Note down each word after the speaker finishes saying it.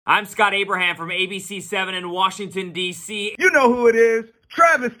I'm Scott Abraham from ABC7 in Washington, D.C. You know who it is.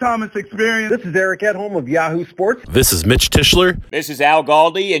 Travis Thomas Experience. This is Eric Edholm of Yahoo Sports. This is Mitch Tischler. This is Al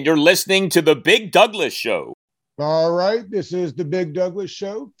Galdi, and you're listening to The Big Douglas Show. All right, this is The Big Douglas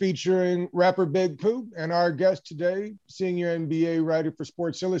Show featuring rapper Big Pooh and our guest today, senior NBA writer for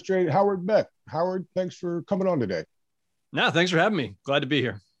Sports Illustrated, Howard Beck. Howard, thanks for coming on today. No, thanks for having me. Glad to be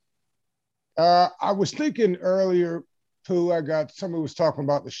here. I was thinking earlier, Pooh, somebody was talking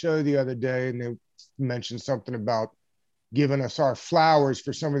about the show the other day, and they mentioned something about giving us our flowers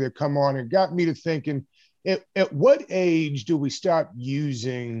for somebody to come on. It got me to thinking, at what age do we stop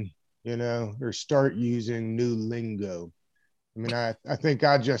using, or start using new lingo? I mean, I think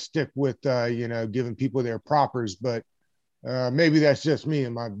I just stick with, giving people their propers, but maybe that's just me.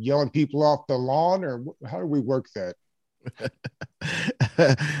 Am I yelling people off the lawn, or how do we work that?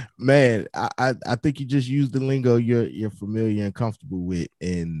 Man, I think you just use the lingo you're familiar and comfortable with,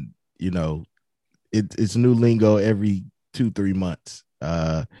 and it's new lingo every 2-3 months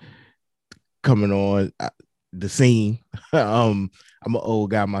coming on the scene. I'm an old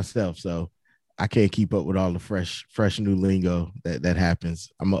guy myself, so I can't keep up with all the fresh new lingo that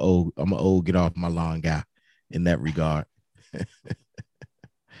happens. I'm an old get off my lawn guy in that regard.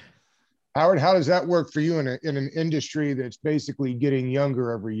 Howard, how does that work for you in an industry that's basically getting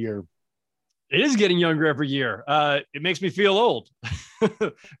younger every year? It is getting younger every year. It makes me feel old,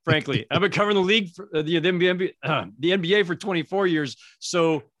 frankly. I've been covering the league, for, the NBA for 24 years.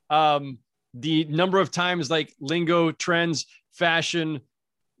 So the number of times like lingo, trends, fashion,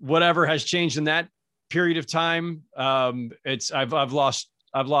 whatever has changed in that period of time, I've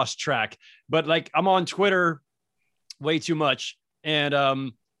lost track. But like I'm on Twitter way too much,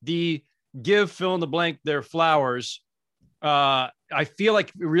 and the give fill in the blank their flowers. I feel like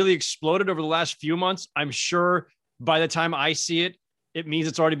it really exploded over the last few months. I'm sure by the time I see it, it means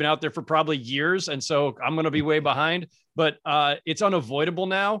it's already been out there for probably years. And so I'm going to be way behind, but it's unavoidable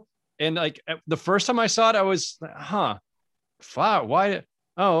now. And like the first time I saw it, I was, flower, why?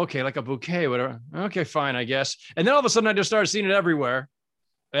 Oh, okay. Like a bouquet, whatever. Okay, fine, I guess. And then all of a sudden I just started seeing it everywhere,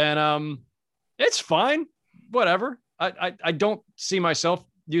 and it's fine. Whatever. I don't see myself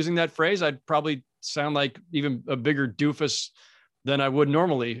using that phrase. I'd probably sound like even a bigger doofus than I would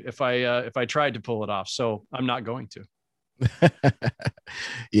normally if I tried to pull it off. So I'm not going to.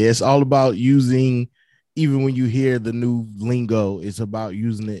 Yeah, it's all about using, even when you hear the new lingo, it's about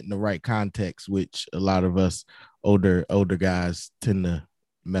using it in the right context, which a lot of us older guys tend to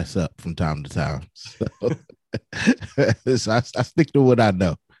mess up from time to time. So, so I stick to what I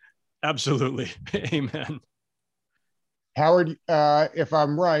know. Absolutely. Amen. Howard, if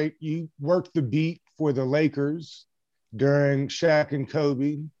I'm right, you worked the beat for the Lakers during Shaq and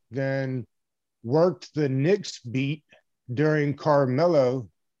Kobe, then worked the Knicks beat during Carmelo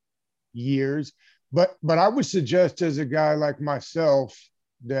years. But I would suggest, as a guy like myself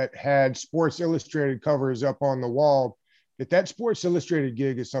that had Sports Illustrated covers up on the wall, that Sports Illustrated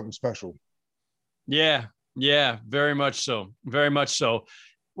gig is something special. Yeah, very much so. Very much so.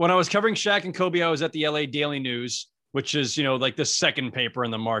 When I was covering Shaq and Kobe, I was at the LA Daily News, which is, like the second paper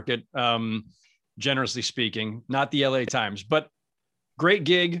in the market, generously speaking, not the LA Times, but great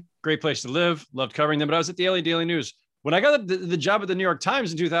gig, great place to live, loved covering them. But I was at the LA Daily News. When I got the job at the New York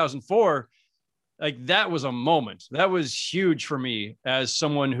Times in 2004, like that was a moment. That was huge for me as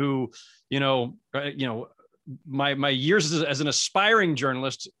someone who, my years as an aspiring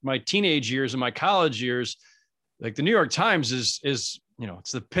journalist, my teenage years and my college years, like the New York Times is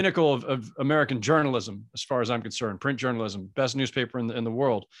it's the pinnacle of American journalism, as far as I'm concerned, print journalism, best newspaper in the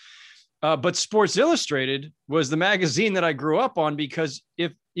world. But Sports Illustrated was the magazine that I grew up on, because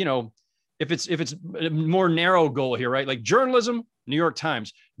if it's a more narrow goal here, right? Like journalism, New York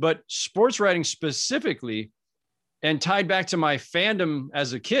Times, but sports writing specifically, and tied back to my fandom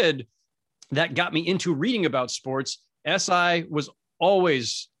as a kid that got me into reading about sports, SI was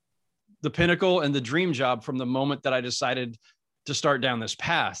always the pinnacle and the dream job from the moment that I decided to start down this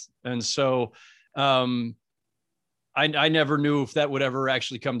path. And so I never knew if that would ever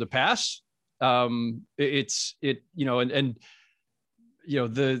actually come to pass. As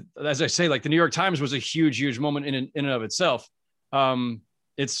I say, like the New York Times was a huge moment in and of itself.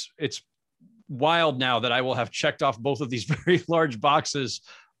 It's wild now that I will have checked off both of these very large boxes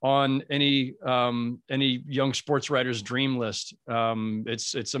on any young sports writer's dream list.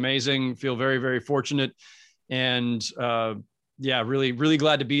 It's amazing. Feel very, very fortunate. And really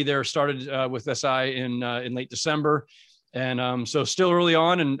glad to be there. Started with SI in late December. And so still early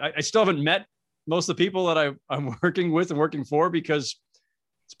on, and I still haven't met most of the people that I'm working with and working for, because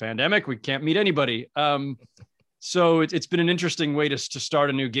it's a pandemic. We can't meet anybody. So it's been an interesting way to start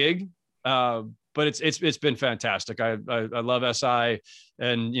a new gig. But it's been fantastic. I love SI,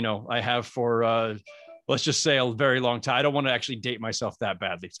 and I have for let's just say a very long time. I don't want to actually date myself that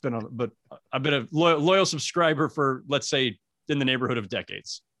badly. But I've been a loyal subscriber for, let's say, in the neighborhood of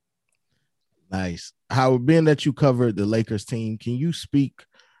decades. Nice. Howard, being that you covered the Lakers team, can you speak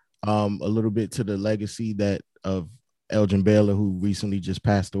a little bit to the legacy of Elgin Baylor, who recently just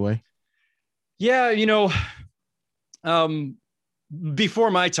passed away? Yeah,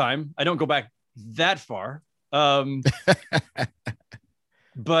 before my time, I don't go back that far. But,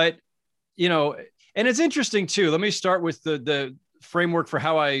 and it's interesting too. Let me start with the framework for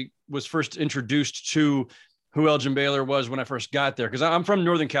how I was first introduced to who Elgin Baylor was when I first got there. Cause I'm from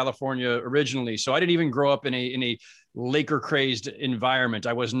Northern California originally. So I didn't even grow up in a Laker crazed environment.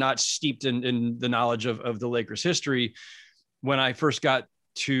 I was not steeped in the knowledge of the Lakers history when I first got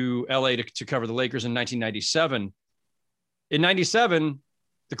to LA to cover the Lakers in 1997. In 97,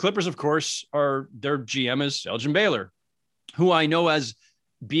 the Clippers, of course, their GM is Elgin Baylor, who I know as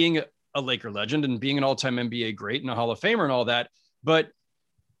being a Laker legend and being an all-time NBA great and a Hall of Famer and all that. But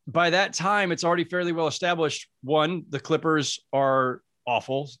by that time, it's already fairly well established. One, the Clippers are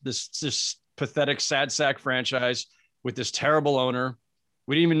awful. This pathetic, sad sack franchise with this terrible owner.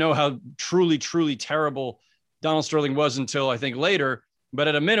 We didn't even know how truly, truly terrible Donald Sterling was until I think later. But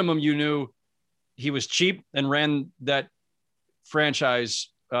at a minimum, you knew he was cheap and ran that franchise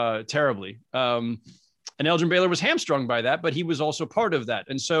terribly. And Elgin Baylor was hamstrung by that, but he was also part of that.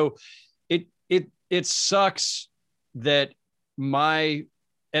 And so it sucks that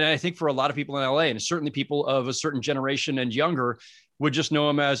and I think for a lot of people in LA, and certainly people of a certain generation and younger, would just know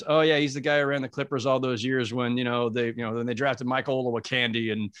him as, oh yeah, he's the guy who ran the Clippers all those years when, then they drafted Michael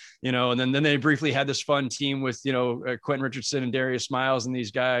Olowokandi and then they briefly had this fun team with, Quentin Richardson and Darius Miles and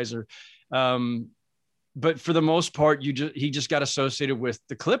these guys but for the most part, he just got associated with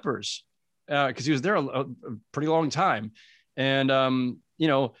the Clippers because he was there a pretty long time. And,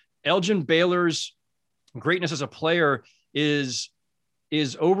 Elgin Baylor's greatness as a player is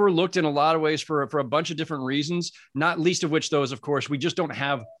overlooked in a lot of ways for a bunch of different reasons, not least of which those, of course, we just don't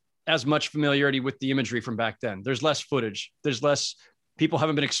have as much familiarity with the imagery from back then. There's less footage. People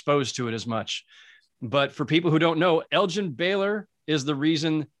haven't been exposed to it as much. But for people who don't know, Elgin Baylor is the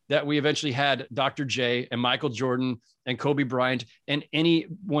reason that we eventually had Dr. J and Michael Jordan and Kobe Bryant and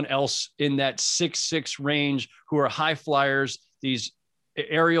anyone else in that 6'6" range who are high flyers, these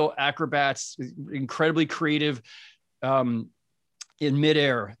aerial acrobats, incredibly creative in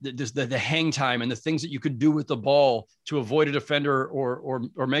midair, the hang time and the things that you could do with the ball to avoid a defender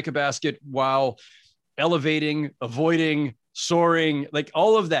or make a basket while elevating, avoiding, soaring, like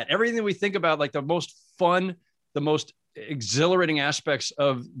all of that, everything that we think about, like the most fun, the most exhilarating aspects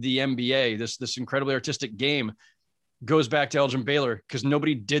of the NBA, this incredibly artistic game, goes back to Elgin Baylor because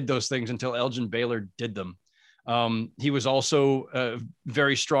nobody did those things until Elgin Baylor did them. He was also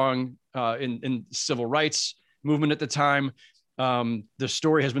very strong in civil rights movement at the time. The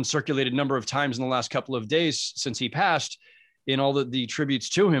story has been circulated a number of times in the last couple of days since he passed in all the tributes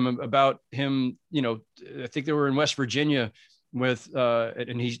to him about him. I think they were in West Virginia with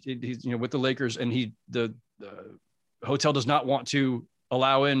he's with the Lakers, and the hotel does not want to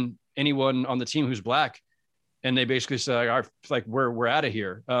allow in anyone on the team who's black. And they basically said, we're out of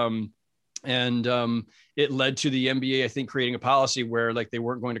here. It led to the NBA, I think, creating a policy where they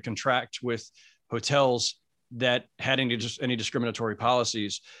weren't going to contract with hotels that had any discriminatory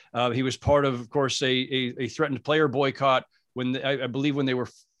policies. He was part of course, a threatened player boycott I believe when they were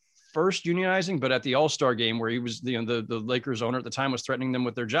first unionizing, but at the All-Star game where he was the Lakers owner at the time was threatening them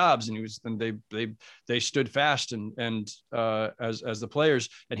with their jobs, and they stood fast and as the players,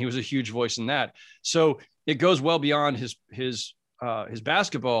 and he was a huge voice in that. So it goes well beyond his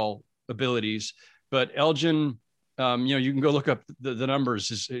basketball abilities, but Elgin, you can go look up the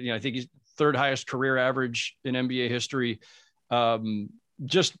numbers. I think he's third highest career average in NBA history.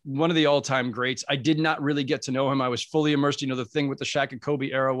 Just one of the all-time greats. I did not really get to know him. I was fully immersed. The thing with the Shaq and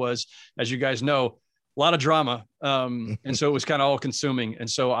Kobe era was, as you guys know, a lot of drama. And so it was kind of all consuming. And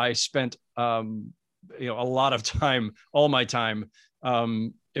so I spent, a lot of time, all my time,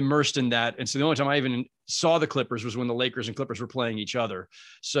 immersed in that. And so the only time I even saw the Clippers was when the Lakers and Clippers were playing each other.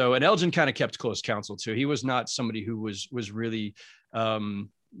 So, and Elgin kind of kept close counsel too. He was not somebody who was really,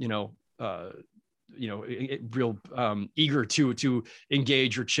 real eager to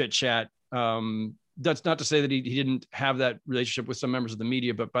engage or chit chat. That's not to say that he didn't have that relationship with some members of the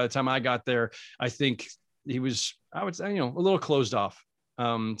media, but by the time I got there, I think he was, I would say, a little closed off.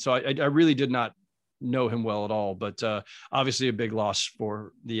 So I really did not know him well at all, but obviously a big loss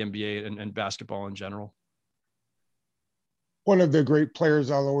for the NBA and basketball in general. One of the great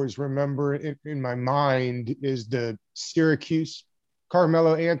players I'll always remember in my mind is the Syracuse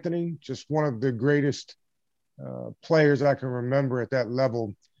Carmelo Anthony, just one of the greatest players I can remember at that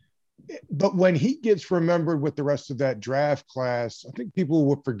level. But when he gets remembered with the rest of that draft class, I think people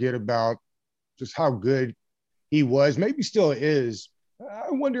will forget about just how good he was, maybe still is.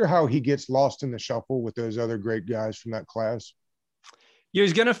 I wonder how he gets lost in the shuffle with those other great guys from that class. Yeah,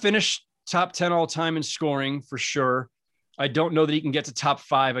 he's going to finish top 10 all time in scoring for sure. I don't know that he can get to top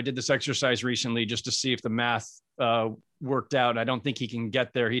 5. I did this exercise recently just to see if the math worked out. I don't think he can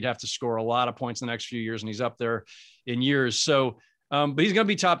get there. He'd have to score a lot of points in the next few years, and he's up there in years. So, but he's going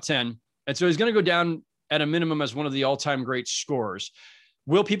to be top 10. And so he's going to go down at a minimum as one of the all-time great scorers.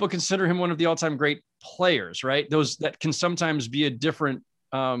 Will people consider him one of the all-time great players, right? Those that can sometimes be a different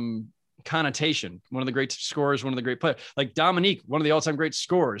connotation. One of the great scorers, one of the great players. Like Dominique, one of the all-time great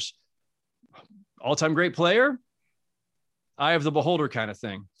scorers. All-time great player? Eye of the beholder kind of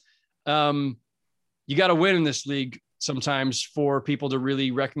thing. You got to win in this league sometimes for people to really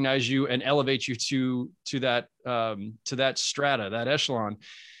recognize you and elevate you to that strata, that echelon.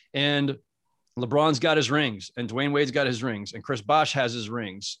 And LeBron's got his rings, and Dwayne Wade's got his rings, and Chris Bosh has his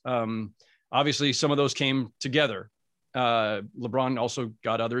rings. Obviously, some of those came together. LeBron also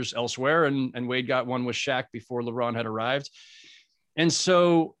got others elsewhere, and Wade got one with Shaq before LeBron had arrived. And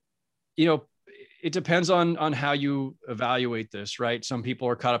so, it depends on how you evaluate this, right? Some people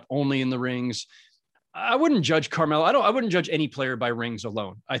are caught up only in the rings. I wouldn't judge Carmelo. I wouldn't judge any player by rings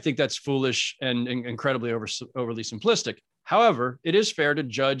alone. I think that's foolish and incredibly overly simplistic. However, it is fair to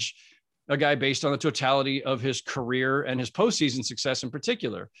judge a guy based on the totality of his career and his postseason success in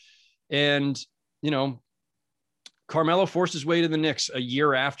particular. And, Carmelo forced his way to the Knicks a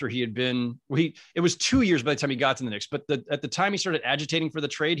year after he had been, it was 2 years by the time he got to the Knicks, but at the time he started agitating for the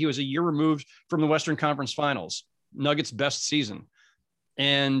trade, he was a year removed from the Western Conference Finals, Nuggets' best season.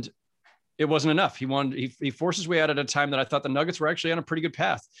 And it wasn't enough. He forced his way out at a time that I thought the Nuggets were actually on a pretty good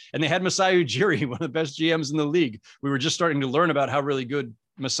path. And they had Masai Ujiri, one of the best GMs in the league. We were just starting to learn about how really good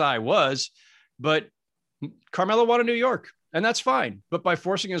Masai was, but Carmelo wanted New York, and that's fine. But by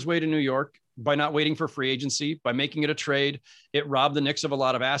forcing his way to New York, by not waiting for free agency, by making it a trade, it robbed the Knicks of a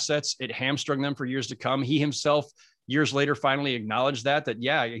lot of assets. It hamstrung them for years to come. He himself, years later, finally acknowledged that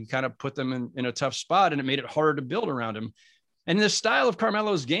he kind of put them in a tough spot, and it made it harder to build around him. And the style of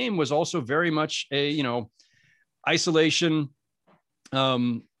Carmelo's game was also very much isolation,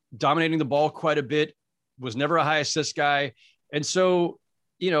 dominating the ball quite a bit, was never a high assist guy. And so,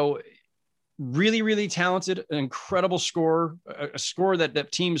 really, really talented, an incredible scorer, a scorer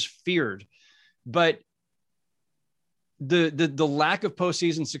that teams feared. But the lack of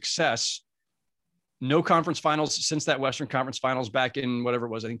postseason success, no conference finals since that Western Conference Finals back in whatever it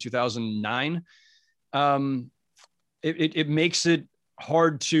was, I think 2009. It makes it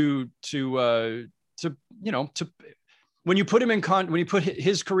hard to when you put him when you put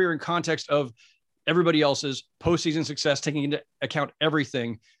his career in context of everybody else's postseason success, taking into account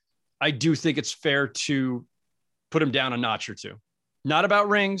everything, I do think it's fair to put him down a notch or two. Not about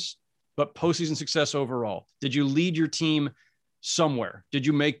rings, but postseason success overall. Did you lead your team somewhere? Did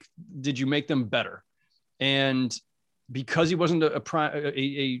you make them better? And because he wasn't a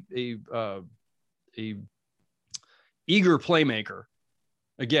eager playmaker,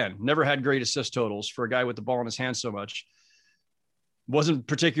 again, never had great assist totals for a guy with the ball in his hand so much, wasn't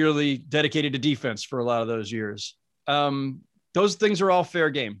particularly dedicated to defense for a lot of those years. Those things are all fair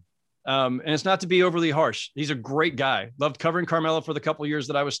game. And it's not to be overly harsh. He's a great guy. Loved covering Carmelo for the couple of years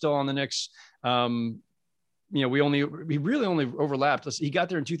that I was still on the Knicks. We really only overlapped. He got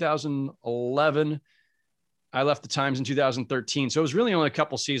there in 2011. I left the Times in 2013. So it was really only a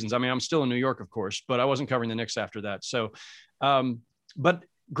couple seasons. I mean, I'm still in New York, of course, but I wasn't covering the Knicks after that. So, but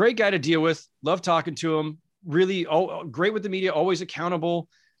great guy to deal with. Love talking to him. Really great with the media, always accountable.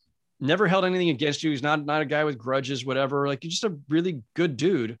 Never held anything against you. He's not a guy with grudges, whatever. Like, he's just a really good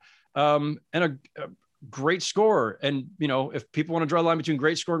dude. And a great scorer. And, if people want to draw a line between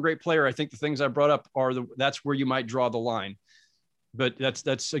great scorer and great player, I think the things I brought up that's where you might draw the line. But that's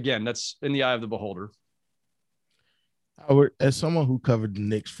in the eye of the beholder. Howard, as someone who covered the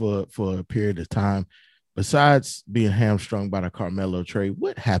Knicks for a period of time, besides being hamstrung by the Carmelo trade,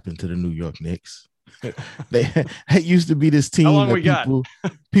 what happened to the New York Knicks? They used to be this team that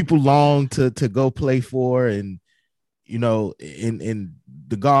people long to go play for, and in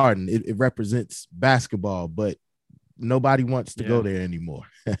the Garden, it represents basketball, but nobody wants to go there anymore.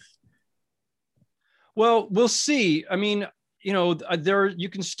 Well, we'll see. I mean, you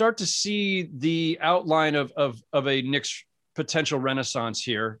can start to see the outline of a Knicks potential renaissance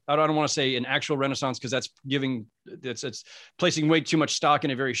here. I don't want to say an actual renaissance because that's it's placing way too much stock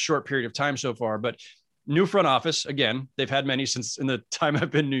in a very short period of time so far. But new front office, again, they've had many since in the time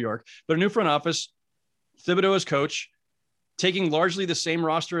I've been in New York, but a new front office, Thibodeau as coach, taking largely the same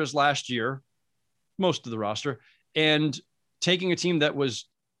roster as last year, most of the roster, and taking a team that was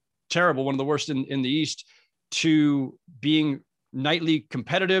terrible, one of the worst in the East, to being nightly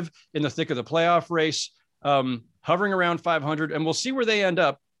competitive in the thick of the playoff race, hovering around 500, and we'll see where they end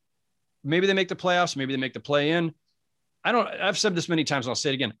up. Maybe they make the playoffs, maybe they make the play-in. I've said this many times, and I'll say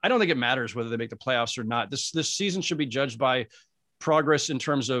it again. I don't think it matters whether they make the playoffs or not. This season should be judged by progress in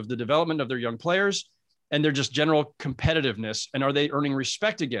terms of the development of their young players and their just general competitiveness. And are they earning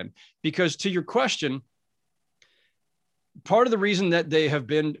respect again? Because to your question, part of the reason that they have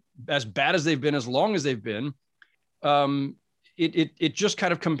been as bad as they've been, as long as they've been, it just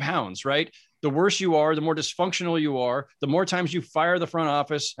kind of compounds, right? The worse you are, the more dysfunctional you are, the more times you fire the front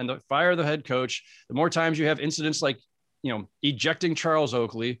office and fire the head coach, the more times you have incidents like, ejecting Charles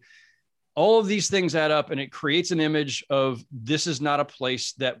Oakley. All of these things add up, and it creates an image of this is not a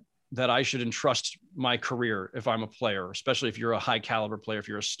place that I should entrust my career if I'm a player, especially if you're a high caliber player, if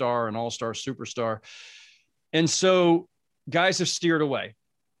you're a star, an all-star, superstar. And so guys have steered away.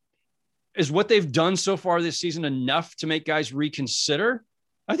 Is what they've done so far this season enough to make guys reconsider?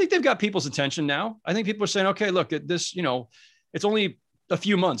 I think they've got people's attention now. I think people are saying, okay, look at this, it's only a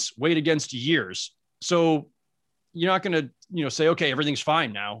few months, wait against years. So you're not going to, say, okay, everything's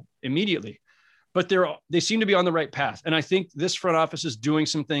fine now immediately, but they seem to be on the right path. And I think this front office is doing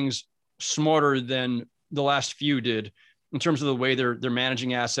some things smarter than the last few did in terms of the way they're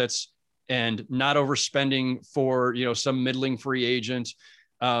managing assets and not overspending for, some middling free agent,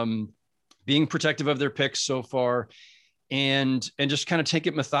 being protective of their picks so far, and just kind of take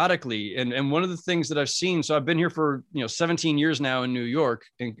it methodically. And one of the things that I've seen, so I've been here for, 17 years now in New York,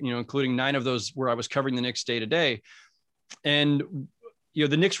 and, including 9 of those where I was covering the Knicks day to day. And,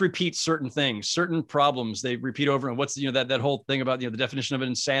 the Knicks repeat certain things, certain problems they repeat over. And what's, that whole thing about, the definition of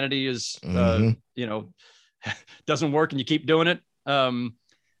insanity is, doesn't work and you keep doing it.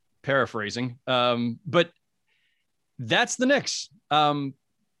 Paraphrasing. But that's the Knicks.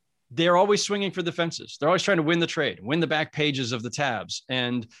 They're always swinging for the fences. They're always trying to win the trade, win the back pages of the tabs,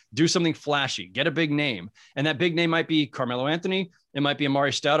 and do something flashy, get a big name. And that big name might be Carmelo Anthony. It might be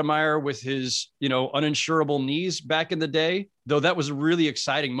Amari Stoudemire with his, uninsurable knees back in the day, though that was a really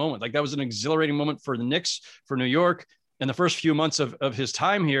exciting moment. Like that was an exhilarating moment for the Knicks, for New York. And the first few months of his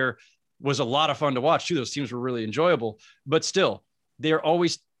time here was a lot of fun to watch too. Those teams were really enjoyable, but still they're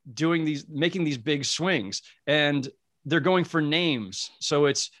always making these big swings, and they're going for names. So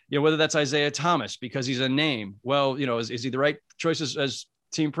it's, whether that's Isaiah Thomas because he's a name. Well, is he the right choice as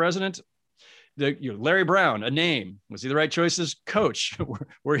team president? Larry Brown, a name. Was he the right choice as coach?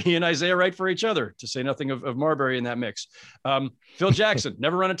 Were he and Isaiah right for each other, to say nothing of Marbury in that mix? Phil Jackson,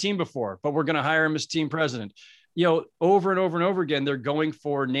 never run a team before, but we're going to hire him as team president. Over and over and over again, they're going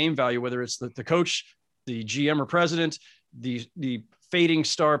for name value, whether it's the coach, the GM or president, the fading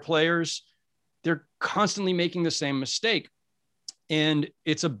star players. They're constantly making the same mistake. And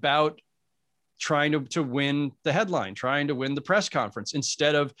it's about trying to win the headline, trying to win the press conference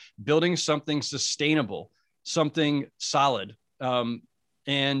instead of building something sustainable, something solid.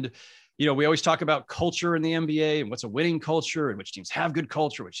 And we always talk about culture in the NBA and what's a winning culture and which teams have good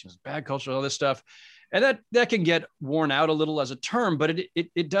culture, which teams have bad culture, all this stuff. And that can get worn out a little as a term, but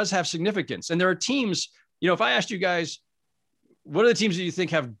it does have significance. And there are teams, if I asked you guys, what are the teams that you think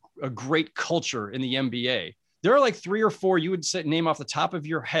have a great culture in the NBA? There are like 3 or 4 you would name off the top of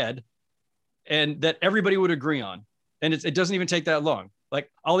your head and that everybody would agree on. And it doesn't even take that long. Like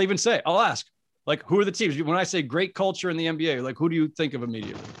I'll ask, like, who are the teams? When I say great culture in the NBA, like who do you think of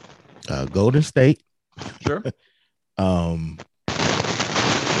immediately? Golden State. Sure.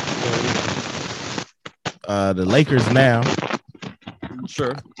 The Lakers now.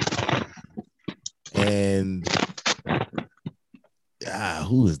 Sure. And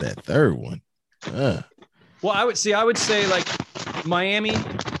who is that third one? Well, I would say like Miami,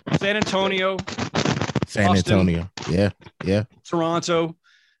 San Antonio. Yeah. Toronto.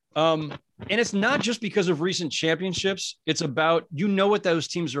 And it's not just because of recent championships. It's about, what those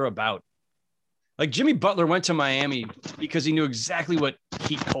teams are about. Like Jimmy Butler went to Miami because he knew exactly what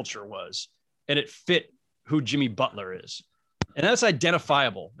Heat culture was, and it fit who Jimmy Butler is. And that's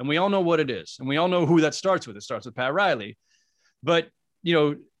identifiable. And we all know what it is. And we all know who that starts with. It starts with Pat Riley. But,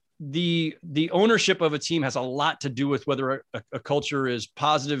 the ownership of a team has a lot to do with whether a culture is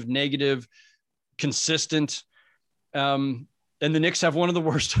positive, negative, consistent. And the Knicks have one of the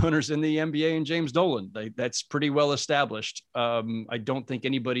worst owners in the NBA in James Dolan. That's pretty well established. I don't think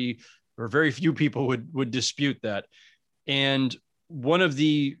anybody or very few people would dispute that. And one of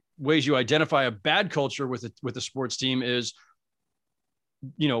the ways you identify a bad culture with a sports team is,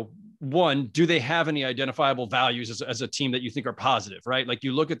 one, do they have any identifiable values as a team that you think are positive, right? Like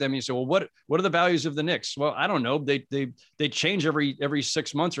you look at them and you say, well, what are the values of the Knicks? Well, I don't know. They change every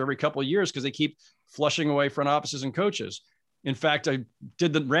 6 months or every couple of years because they keep flushing away front offices and coaches. In fact, I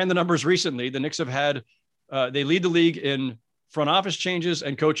ran the numbers recently. The Knicks have had, they lead the league in front office changes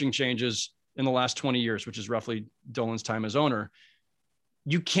and coaching changes in the last 20 years, which is roughly Dolan's time as owner.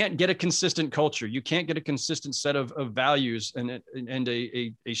 You can't get a consistent culture. You can't get a consistent set of values and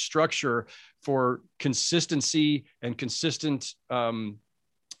a structure for consistency and consistent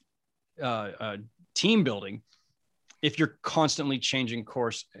team building if you're constantly changing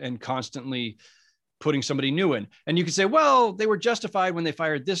course and constantly putting somebody new in. And you can say, well, they were justified when they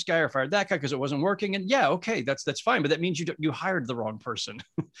fired this guy or fired that guy because it wasn't working. And yeah, okay, that's fine. But that means you hired the wrong person.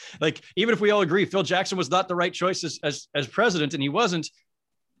 Like, even if we all agree Phil Jackson was not the right choice as president, and he wasn't,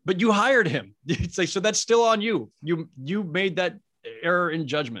 but you hired him. It's like, so that's still on you. You made that error in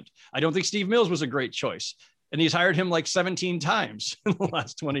judgment. I don't think Steve Mills was a great choice, and he's hired him like 17 times in the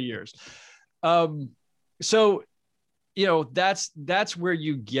last 20 years. So, that's where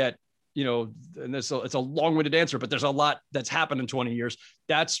you get, and it's a long-winded answer, but there's a lot that's happened in 20 years.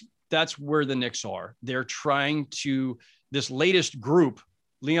 That's where the Knicks are. They're trying to, this latest group,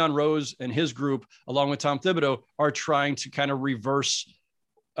 Leon Rose and his group, along with Tom Thibodeau, are trying to kind of reverse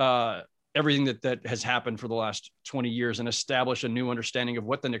everything that has happened for the last 20 years and establish a new understanding of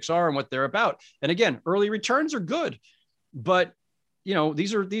what the Knicks are and what they're about. And again, early returns are good, but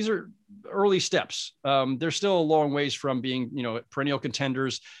these are early steps. They're still a long ways from being, perennial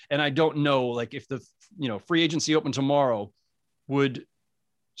contenders. And I don't know, like, if the, free agency opened tomorrow, would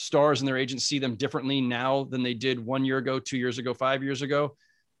stars and their agents see them differently now than they did 1 year ago, 2 years ago, 5 years ago?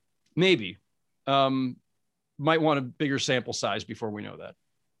 Maybe. Might want a bigger sample size before we know that.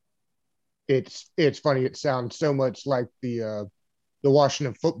 It's funny. It sounds so much like the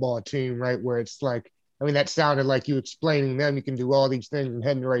Washington football team, right? Where it's like, that sounded like you explaining them. You can do all these things and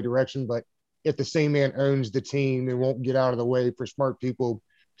head in the right direction, but if the same man owns the team and won't get out of the way for smart people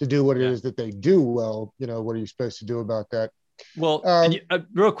to do what it is that they do well, what are you supposed to do about that? Well,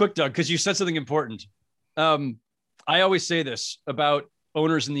 real quick, Doug, because you said something important. I always say this about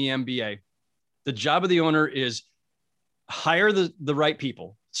owners in the NBA. The job of the owner is hire the right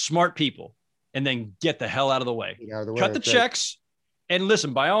people, smart people, and then get the hell out of the way. Cut the checks, and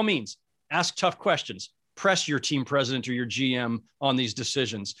listen, by all means, ask tough questions. Press your team president or your GM on these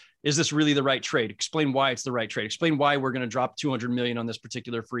decisions. Is this really the right trade? Explain why it's the right trade. Explain why we're going to drop $200 million on this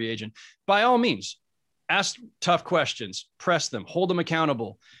particular free agent. By all means, ask tough questions. Press them. Hold them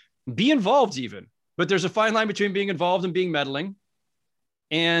accountable. Be involved even. But there's a fine line between being involved and being meddling.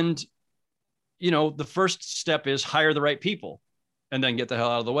 And, the first step is hire the right people and then get the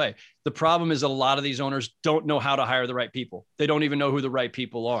hell out of the way. The problem is that a lot of these owners don't know how to hire the right people. They don't even know who the right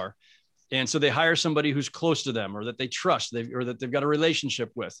people are. And so they hire somebody who's close to them or that they trust or that they've got a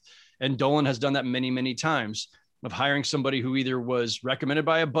relationship with. And Dolan has done that many, many times, of hiring somebody who either was recommended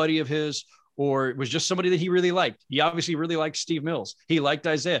by a buddy of his or it was just somebody that he really liked. He obviously really liked Steve Mills. He liked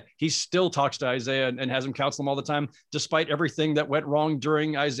Isaiah. He still talks to Isaiah and has him counsel him all the time, despite everything that went wrong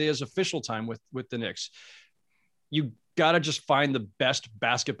during Isaiah's official time with the Knicks. You got to just find the best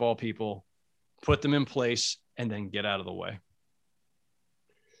basketball people, put them in place, and then get out of the way.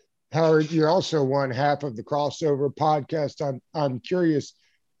 Howard, you're also one half of the Crossover podcast. I'm curious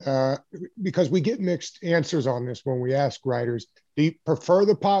because we get mixed answers on this when we ask writers. Do you prefer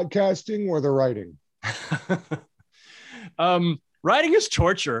the podcasting or the writing? Writing is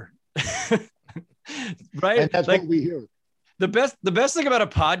torture, right? And that's what we hear. The best thing about a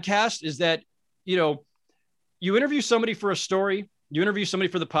podcast is that you interview somebody for a story, you interview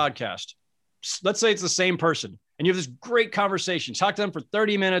somebody for the podcast. Let's say it's the same person. And you have this great conversation. Talk to them for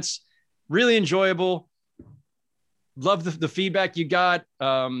 30 minutes, really enjoyable. Love the feedback you got.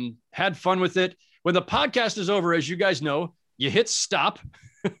 Had fun with it. When the podcast is over, as you guys know, you hit stop.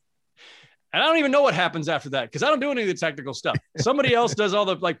 And I don't even know what happens after that because I don't do any of the technical stuff. Somebody else does all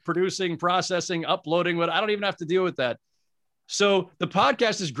the producing, processing, uploading. I don't even have to deal with that. So the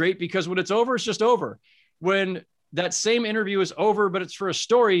podcast is great because when it's over, it's just over. When that same interview is over, but it's for a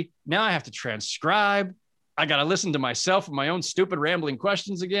story, now I have to transcribe. I got to listen to myself and my own stupid rambling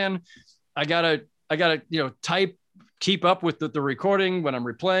questions again. I got to type, keep up with the recording when I'm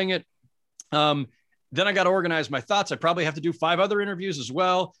replaying it. Then I got to organize my thoughts. I probably have to do 5 other interviews as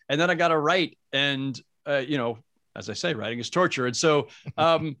well. And then I got to write and, as I say, writing is torture. And so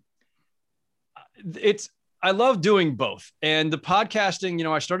I love doing both. And the podcasting,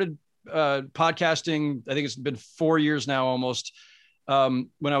 I started podcasting, I think it's been 4 years now almost, when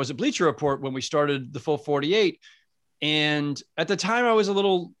I was at Bleacher Report, when we started the Full 48. And at the time I was a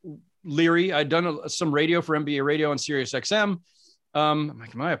little leery. I'd done some radio for NBA radio on Sirius XM. I'm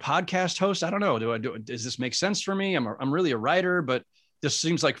like, am I a podcast host? I don't know. Does this make sense for me? I'm really a writer, but this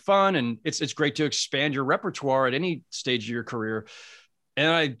seems like fun. And it's great to expand your repertoire at any stage of your career.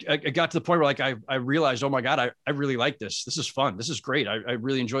 And I got to the point where like, I realized, oh my God, I really like this. This is fun. This is great. I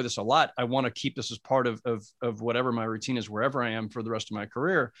really enjoy this a lot. I want to keep this as part of whatever my routine is, wherever I am for the rest of my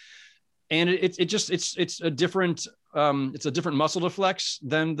career. And it's a different muscle to flex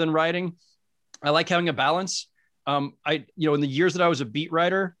than writing. I like having a balance. In the years that I was a beat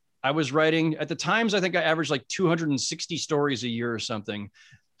writer, I was writing at the times, I think I averaged like 260 stories a year or something,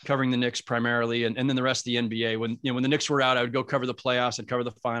 covering the Knicks primarily. And then the rest of the NBA. When the Knicks were out, I would go cover the playoffs and cover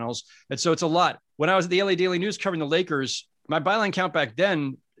the finals. And so it's a lot. When I was at the LA Daily News covering the Lakers, my byline count back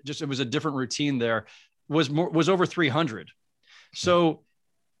then, it was a different routine there, was over 300. So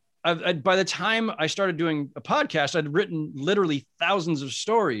by the time I started doing a podcast, I'd written literally thousands of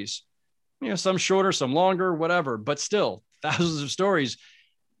stories, some shorter, some longer, whatever, but still thousands of stories.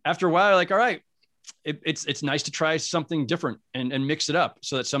 After a while, like, all right, it's nice to try something different and mix it up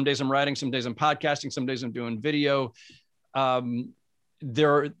so that some days I'm writing, some days I'm podcasting, some days I'm doing video. The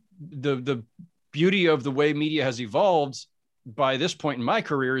beauty of the way media has evolved by this point in my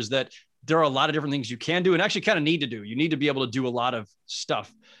career is that there are a lot of different things you can do and actually kind of need to do. You need to be able to do a lot of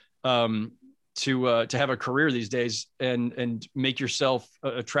stuff to have a career these days and make yourself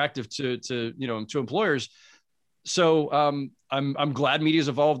attractive to employers. So I'm glad media's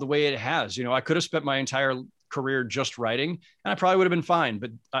evolved the way it has. I could have spent my entire career just writing and I probably would have been fine,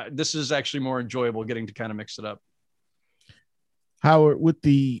 but this is actually more enjoyable getting to kind of mix it up. Howard, with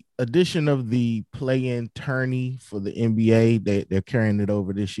the addition of the play-in tourney for the NBA, they're carrying it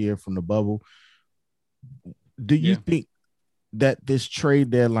over this year from the bubble. Do you think that this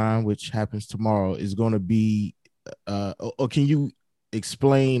trade deadline, which happens tomorrow, is going to be, or can you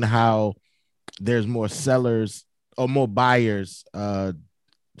explain how there's more sellers or more buyers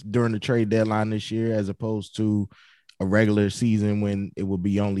during the trade deadline this year, as opposed to a regular season when it will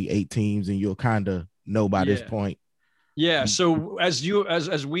be only 8 teams and you'll kind of know by this point? Yeah. So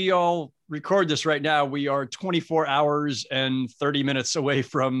as we all record this right now, we are 24 hours and 30 minutes away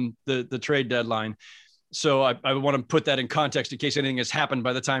from the trade deadline. So I want to put that in context in case anything has happened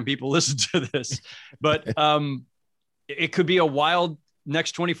by the time people listen to this. But it could be a wild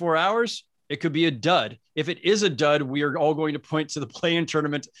next 24 hours. It could be a dud. If it is a dud, we are all going to point to the play-in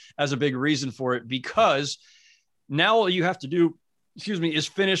tournament as a big reason for it, because now all you have to do, is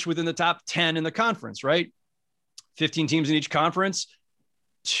finish within the top 10 in the conference, right? 15 teams in each conference,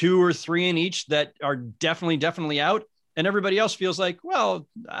 2 or 3 in each that are definitely out. And everybody else feels like, well,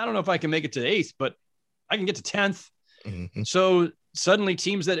 I don't know if I can make it to 8th, but I can get to 10th. Mm-hmm. So suddenly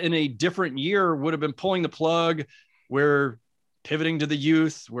teams that in a different year would have been pulling the plug, we're pivoting to the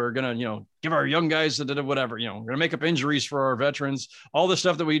youth. We're going to, give our young guys whatever, we're going to make up injuries for our veterans. All the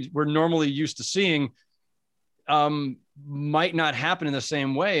stuff that we're normally used to seeing might not happen in the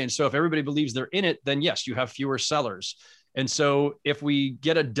same way. And so if everybody believes they're in it, then yes, you have fewer sellers. And so if we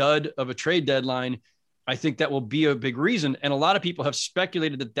get a dud of a trade deadline, I think that will be a big reason. And a lot of people have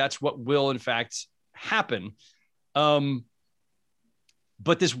speculated that that's what will in fact happen.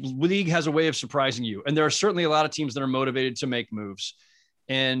 But this league has a way of surprising you. And there are certainly a lot of teams that are motivated to make moves.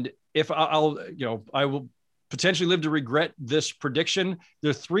 And if I will potentially live to regret this prediction.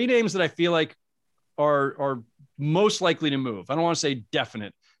 There are 3 names that I feel like are most likely to move. I don't want to say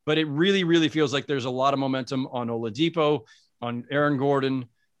definite, but it really, really feels like there's a lot of momentum on Oladipo, on Aaron Gordon,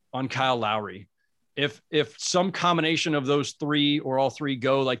 on Kyle Lowry. If some combination of those 3 or all 3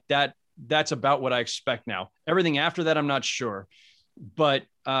 go like that, that's about what I expect now. Everything after that, I'm not sure, but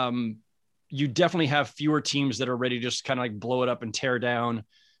you definitely have fewer teams that are ready to just kind of like blow it up and tear down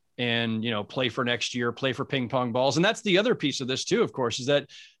and, play for next year, play for ping pong balls. And that's the other piece of this too, of course, is that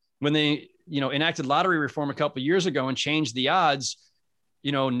when they, enacted lottery reform a couple of years ago and changed the odds,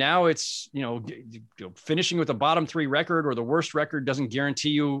 now it's, finishing with a bottom 3 record or the worst record doesn't guarantee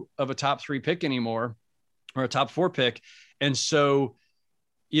you of a top 3 pick anymore or a top 4 pick. And so,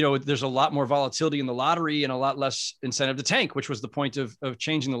 there's a lot more volatility in the lottery and a lot less incentive to tank, which was the point of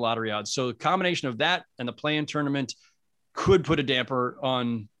changing the lottery odds. So the combination of that and the play-in tournament could put a damper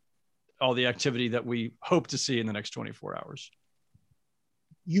on all the activity that we hope to see in the next 24 hours.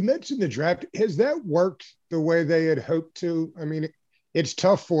 You mentioned the draft. Has that worked the way they had hoped to? I mean, it's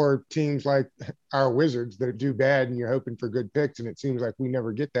tough for teams like our Wizards that do bad and you're hoping for good picks, and it seems like we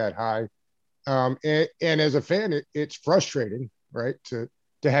never get that high. And as a fan, it's frustrating, right? To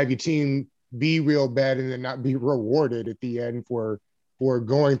have your team be real bad and then not be rewarded at the end for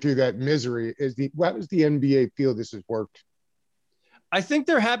going through that misery. How does the NBA feel this has worked? I think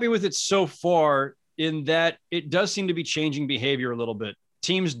they're happy with it so far, in that it does seem to be changing behavior a little bit.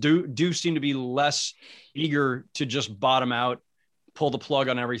 Teams do seem to be less eager to just bottom out, pull the plug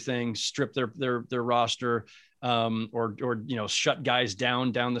on everything, strip their roster, or shut guys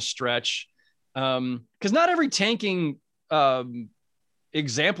down the stretch. Because not every tanking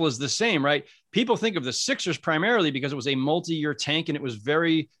example is the same, right? People think of the Sixers primarily because it was a multi-year tank, and it was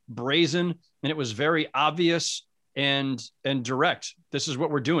very brazen, and it was very obvious and direct. This is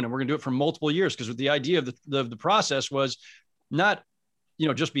what we're doing, and we're going to do it for multiple years, because the idea of the process was not,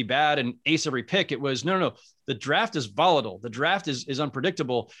 just be bad and ace every pick. It was no. The draft is volatile. The draft is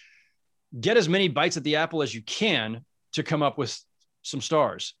unpredictable. Get as many bites at the apple as you can to come up with some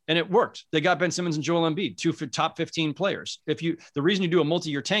stars. And it worked. They got Ben Simmons and Joel Embiid, two top 15 players. The reason you do a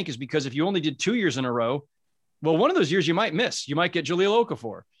multi-year tank is because if you only did 2 years in a row, well, one of those years you might miss. You might get Jahlil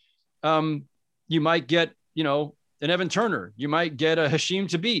Okafor. You might get, an Evan Turner. You might get a Hashim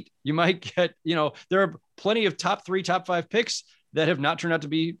Thabit. You might get, there are plenty of top 3, top 5 picks that have not turned out to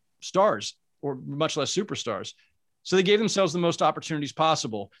be stars, or much less superstars. So they gave themselves the most opportunities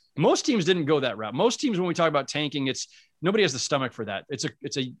possible. Most teams didn't go that route. Most teams, when we talk about tanking, nobody has the stomach for that. It's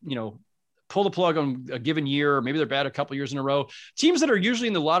a pull the plug on a given year, or maybe they're bad a couple of years in a row. Teams that are usually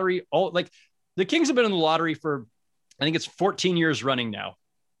in the lottery, like the Kings have been in the lottery for, I think it's 14 years running now,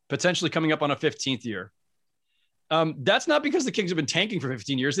 potentially coming up on a 15th year. That's not because the Kings have been tanking for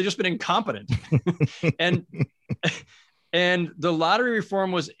 15 years. They've just been incompetent. And the lottery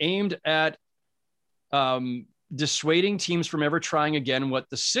reform was aimed at dissuading teams from ever trying again what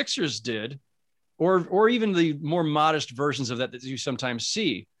the Sixers did, or even the more modest versions of that you sometimes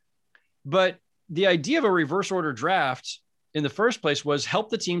see. But the idea of a reverse order draft in the first place was help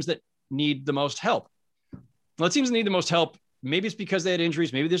the teams that need the most help. Well, the teams that need the most help, maybe it's because they had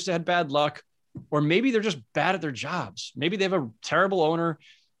injuries, maybe they just had bad luck, or maybe they're just bad at their jobs. Maybe they have a terrible owner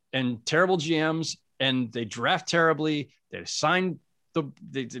and terrible GMs, and they draft terribly. They sign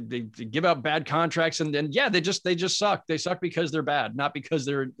they give out bad contracts, and then they just suck. They suck because they're bad, not because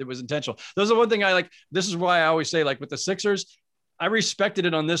it was intentional. Those are one thing I like. This is why I always say, like with the Sixers, I respected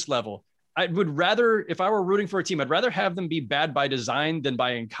it on this level. I would rather, if I were rooting for a team, I'd rather have them be bad by design than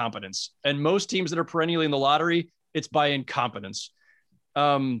by incompetence. And most teams that are perennially in the lottery, it's by incompetence.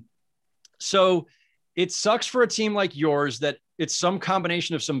 So it sucks for a team like yours that it's some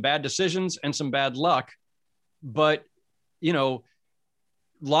combination of some bad decisions and some bad luck. But,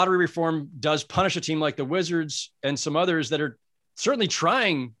 lottery reform does punish a team like the Wizards and some others that are certainly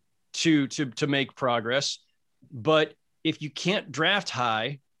trying to make progress. But if you can't draft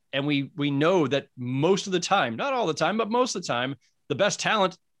high, and we know that most of the time, not all the time, but most of the time, the best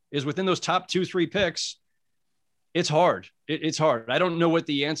talent is within those top 2-3 picks, it's hard. It's hard. I don't know what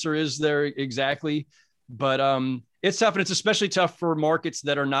the answer is there exactly, but it's tough. And it's especially tough for markets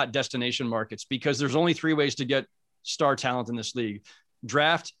that are not destination markets, because there's only 3 ways to get star talent in this league: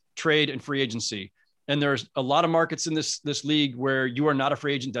 draft, trade, and free agency. And there's a lot of markets in this league where you are not a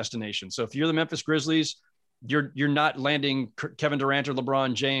free agent destination. So if you're the Memphis Grizzlies, you're not landing Kevin Durant or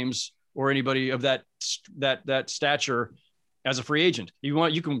LeBron James or anybody of that stature as a free agent.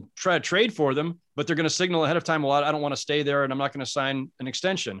 You can try to trade for them, but they're going to signal ahead of time, well, I don't want to stay there, and I'm not going to sign an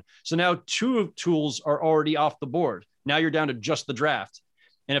extension. So now 2 tools are already off the board. Now you're down to just the draft.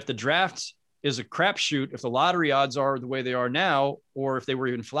 And if the draft is a crapshoot, if the lottery odds are the way they are now, or if they were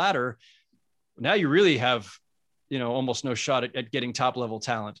even flatter, now you really have, almost no shot at getting top level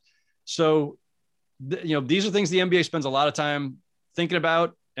talent. So, these are things the NBA spends a lot of time thinking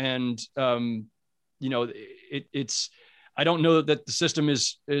about. And, it's, I don't know that the system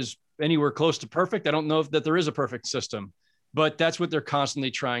is anywhere close to perfect. I don't know that there is a perfect system, but that's what they're constantly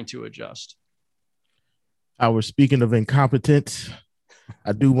trying to adjust. Speaking of incompetence,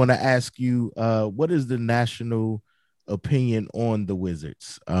 I do want to ask you, what is the national opinion on the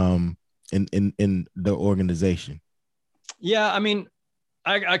Wizards in the organization? Yeah, I mean,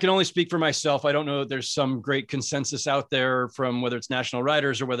 I can only speak for myself. I don't know that there's some great consensus out there from whether it's national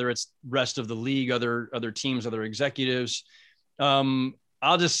writers or whether it's rest of the league, other teams, other executives.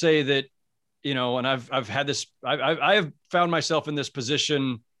 I'll just say that, and I've had this, I have found myself in this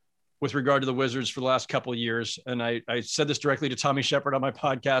position with regard to the Wizards for the last couple of years. And I said this directly to Tommy Shepard on my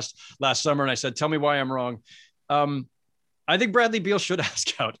podcast last summer. And I said, tell me why I'm wrong. I think Bradley Beal should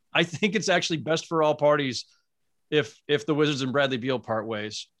ask out. I think it's actually best for all parties if the Wizards and Bradley Beal part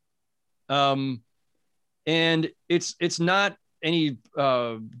ways. And it's not any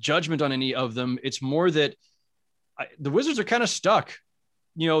judgment on any of them. It's more that the Wizards are kind of stuck.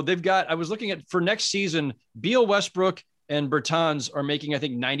 They've got, I was looking at for next season, Beal, Westbrook, and Bertans are making, I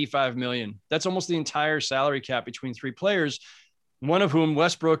think, $95 million. That's almost the entire salary cap between three players, one of whom,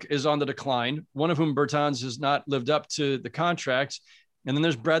 Westbrook, is on the decline, one of whom, Bertans, has not lived up to the contract. And then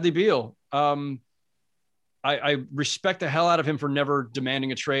there's Bradley Beal. I respect the hell out of him for never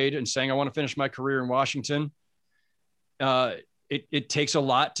demanding a trade and saying, I want to finish my career in Washington. It takes a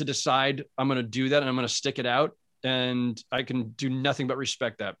lot to decide I'm going to do that and I'm going to stick it out. And I can do nothing but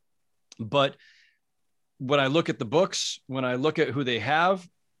respect that. But when I look at the books, when I look at who they have,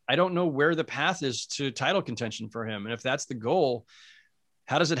 I don't know where the path is to title contention for him. And if that's the goal,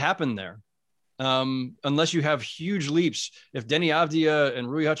 how does it happen there? Unless you have huge leaps. If Denny Avdia and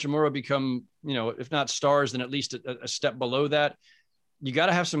Rui Hachimura become, if not stars, then at least a step below that, you got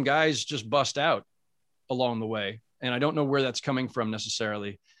to have some guys just bust out along the way. And I don't know where that's coming from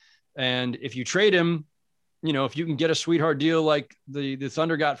necessarily. And if you trade him, if you can get a sweetheart deal like the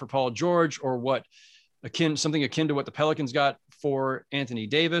Thunder got for Paul George, or something akin to what the Pelicans got for Anthony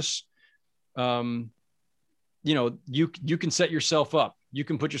Davis, you can set yourself up. You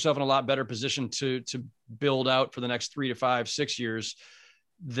can put yourself in a lot better position to build out for the next 3 to 5, 6 years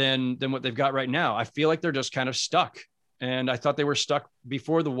than what they've got right now. I feel like they're just kind of stuck. And I thought they were stuck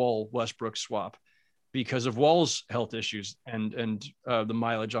before the Wall Westbrook swap because of Wall's health issues and the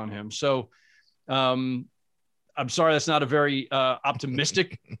mileage on him. So I'm sorry, that's not a very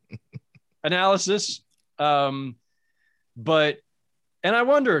optimistic analysis. But I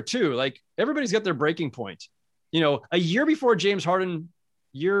wonder too, like, everybody's got their breaking point. A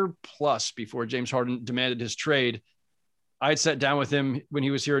year plus before James Harden demanded his trade, I had sat down with him when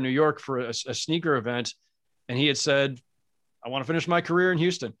he was here in New York for a sneaker event. And he had said, I want to finish my career in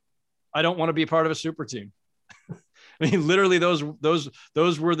Houston. I don't want to be a part of a super team. I mean, literally those were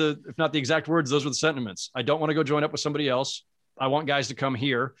if not the exact words, those were the sentiments. I don't want to go join up with somebody else. I want guys to come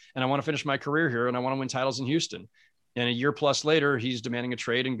here and I want to finish my career here and I want to win titles in Houston. And a year plus later, he's demanding a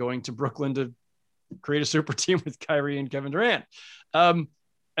trade and going to Brooklyn to create a super team with Kyrie and Kevin Durant. And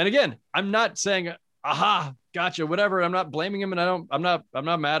again, I'm not saying, aha, gotcha, whatever. I'm not blaming him and I'm not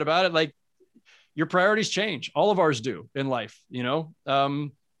mad about it. Like, your priorities change. All of ours do in life.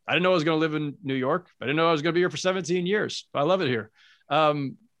 I didn't know I was going to live in New York. I didn't know I was going to be here for 17 years. I love it here.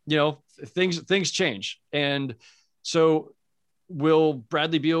 Things change. And so will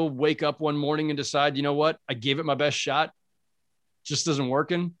Bradley Beal wake up one morning and decide, you know what, I gave it my best shot, just isn't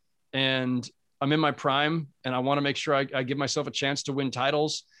working, and I'm in my prime and I want to make sure I give myself a chance to win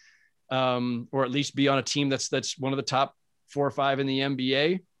titles, or at least be on a team that's one of the top 4 or 5 in the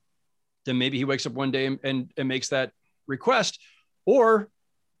NBA, then maybe he wakes up one day and makes that request. Or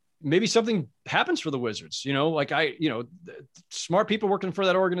maybe something happens for the Wizards, smart people working for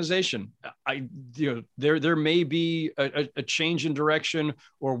that organization. There may be a change in direction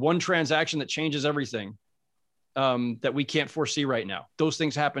or one transaction that changes everything that we can't foresee right now. Those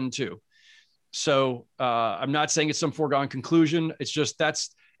things happen too. So I'm not saying it's some foregone conclusion. It's just,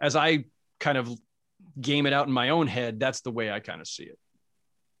 that's, as I kind of game it out in my own head, that's the way I kind of see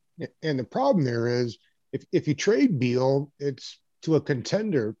it. And the problem there is if you trade Beal, it's to a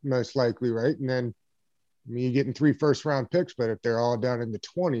contender, most likely, right? And then, you're getting 3 first-round picks, but if they're all down in the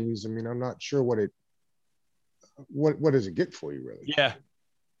 20s, I'm not sure what does it get for you, really?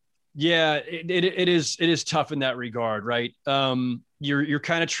 Yeah, it is tough in that regard, right? You're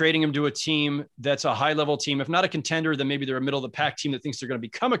kind of trading him to a team that's a high-level team. If not a contender, then maybe they're a middle-of-the-pack team that thinks they're going to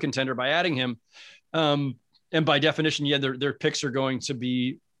become a contender by adding him. And by definition, their picks are going to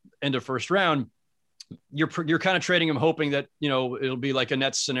be end of first round. You're kind of trading him, hoping that, it'll be like a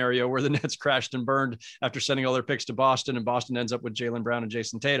Nets scenario where the Nets crashed and burned after sending all their picks to Boston, and Boston ends up with Jaylen Brown and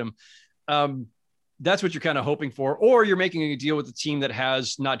Jason Tatum. That's what you're kind of hoping for. Or you're making a deal with a team that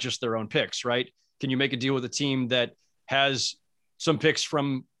has not just their own picks, right? Can you make a deal with a team that has some picks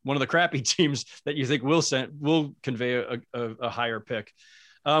from one of the crappy teams that you think will convey a higher pick?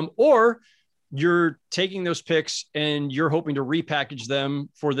 Or you're taking those picks and you're hoping to repackage them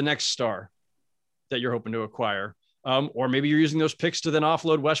for the next star that you're hoping to acquire. Or maybe you're using those picks to then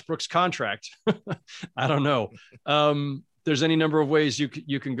offload Westbrook's contract. I don't know. There's any number of ways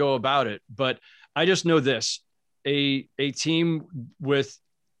you can go about it, but I just know this: a team with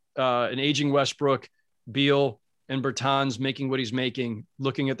an aging Westbrook, Beal, and Bertans making what he's making,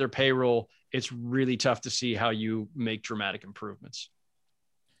 looking at their payroll, it's really tough to see how you make dramatic improvements.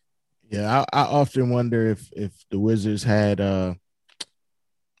 Yeah, I often wonder if the Wizards had a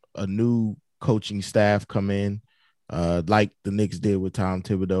new coaching staff come in, like the Knicks did with Tom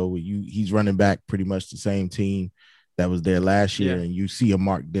Thibodeau. He's running back pretty much the same team that was there last year, and you see a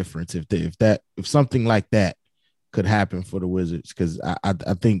marked difference if something like that could happen for the Wizards, because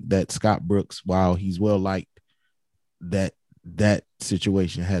I think that Scott Brooks, while he's well liked, that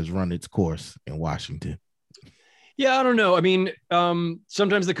situation has run its course in Washington. Yeah, I don't know. I mean,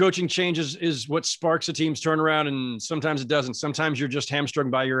 sometimes the coaching change is what sparks a team's turnaround, and sometimes it doesn't. Sometimes you're just hamstrung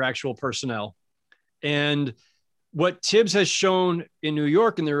by your actual personnel. And what Tibbs has shown in New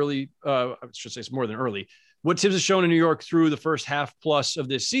York in the early, I should say it's more than early, what Tibbs has shown in New York through the first half plus of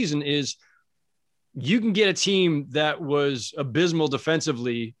this season is you can get a team that was abysmal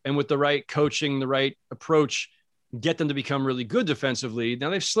defensively, and with the right coaching, the right approach, get them to become really good defensively. Now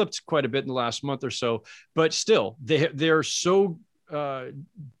they've slipped quite a bit in the last month or so, but still they're so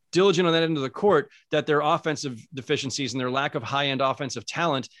diligent on that end of the court that their offensive deficiencies and their lack of high-end offensive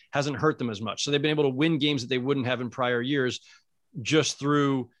talent hasn't hurt them as much. So they've been able to win games that they wouldn't have in prior years just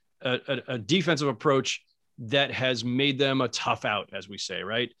through a defensive approach that has made them a tough out, as we say,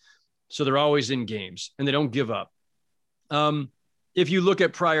 right? So they're always in games and they don't give up. If you look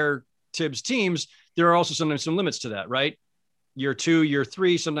at prior Tibbs teams, there are also sometimes some limits to that, right? Year 2, year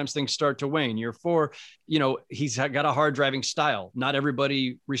 3, sometimes things start to wane. Year 4, he's got a hard driving style. Not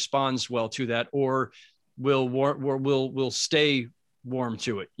everybody responds well to that, or will stay warm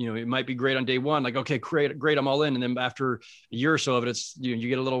to it. It might be great on day 1, like, okay, great, I'm all in. And then after a year or so of it, it's, you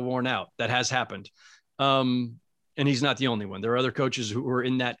get a little worn out. That has happened. And he's not the only one. There are other coaches who are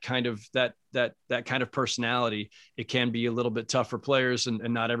in that kind of that kind of personality. It can be a little bit tough for players, and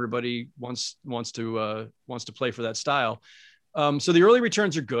not everybody wants to play for that style. So the early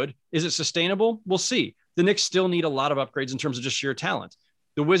returns are good. Is it sustainable? We'll see. The Knicks still need a lot of upgrades in terms of just sheer talent.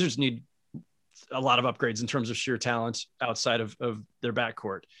 The Wizards need a lot of upgrades in terms of sheer talent outside of their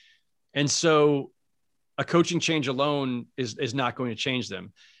backcourt. And so a coaching change alone is not going to change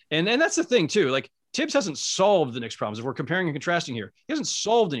them. And that's the thing too. Like, Tibbs hasn't solved the Knicks' problems. If we're comparing and contrasting here, he hasn't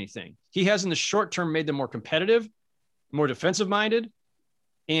solved anything. He has in the short term made them more competitive, more defensive minded,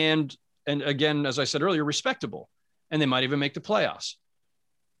 and again, as I said earlier, respectable. And they might even make the playoffs.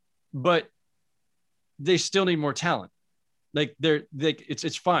 But they still need more talent. Like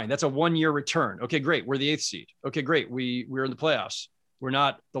it's fine. That's a 1-year return. Okay, great. We're the 8th seed. Okay, great. We're in the playoffs. We're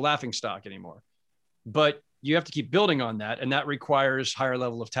not the laughing stock anymore. But you have to keep building on that, and that requires higher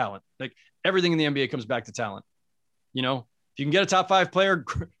level of talent. Like, everything in the NBA comes back to talent. If you can get a top 5 player,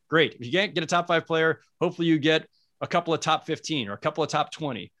 great. If you can't get a top 5 player, hopefully you get a couple of top 15 or a couple of top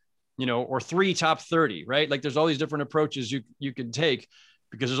 20, or 3 top 30, right? Like, there's all these different approaches you can take,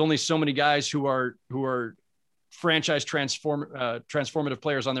 because there's only so many guys who are franchise transformative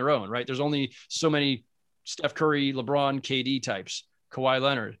players on their own, right? There's only so many Steph Curry, LeBron, KD types, Kawhi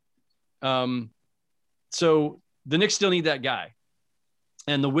Leonard. So the Knicks still need that guy.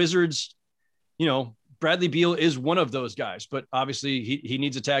 And the Wizards, Bradley Beal is one of those guys, but obviously he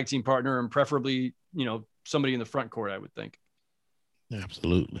needs a tag team partner, and preferably, somebody in the front court, I would think.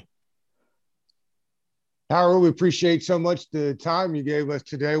 Absolutely. Howard, we appreciate so much the time you gave us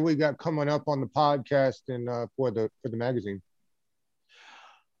today. We got coming up on the podcast and for the magazine.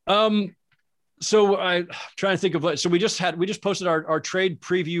 So I'm trying to think of so we just posted our trade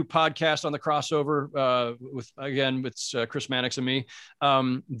preview podcast on the crossover with Chris Mannix and me.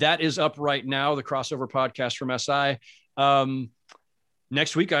 That is up right now, the crossover podcast from SI.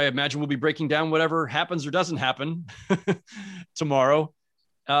 Next week, I imagine we'll be breaking down whatever happens or doesn't happen tomorrow.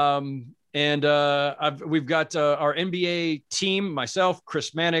 We've got our NBA team, myself,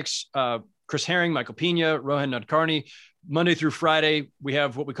 Chris Mannix, Chris Herring, Michael Pena, Rohan Nadkarni. Monday through Friday, we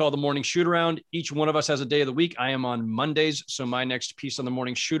have what we call the morning shoot around. Each one of us has a day of the week. I am on Mondays, so my next piece on the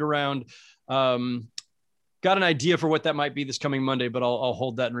morning shoot around. Got an idea for what that might be this coming Monday, but I'll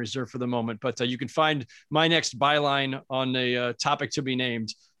hold that in reserve for the moment. But you can find my next byline on a topic to be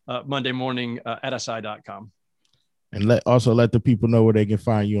named Monday morning at si.com. And let the people know where they can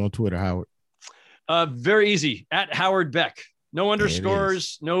find you on Twitter, Howard. Very easy, at Howard Beck. No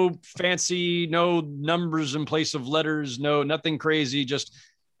underscores, no fancy, no numbers in place of letters, nothing crazy, just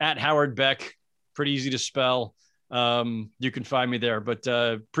at Howard Beck. Pretty easy to spell. You can find me there, but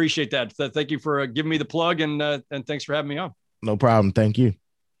appreciate that. Thank you for giving me the plug, and thanks for having me on. No problem. Thank you.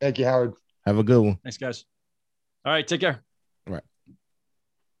 Thank you, Howard. Have a good one. Thanks, guys. All right, take care. All right.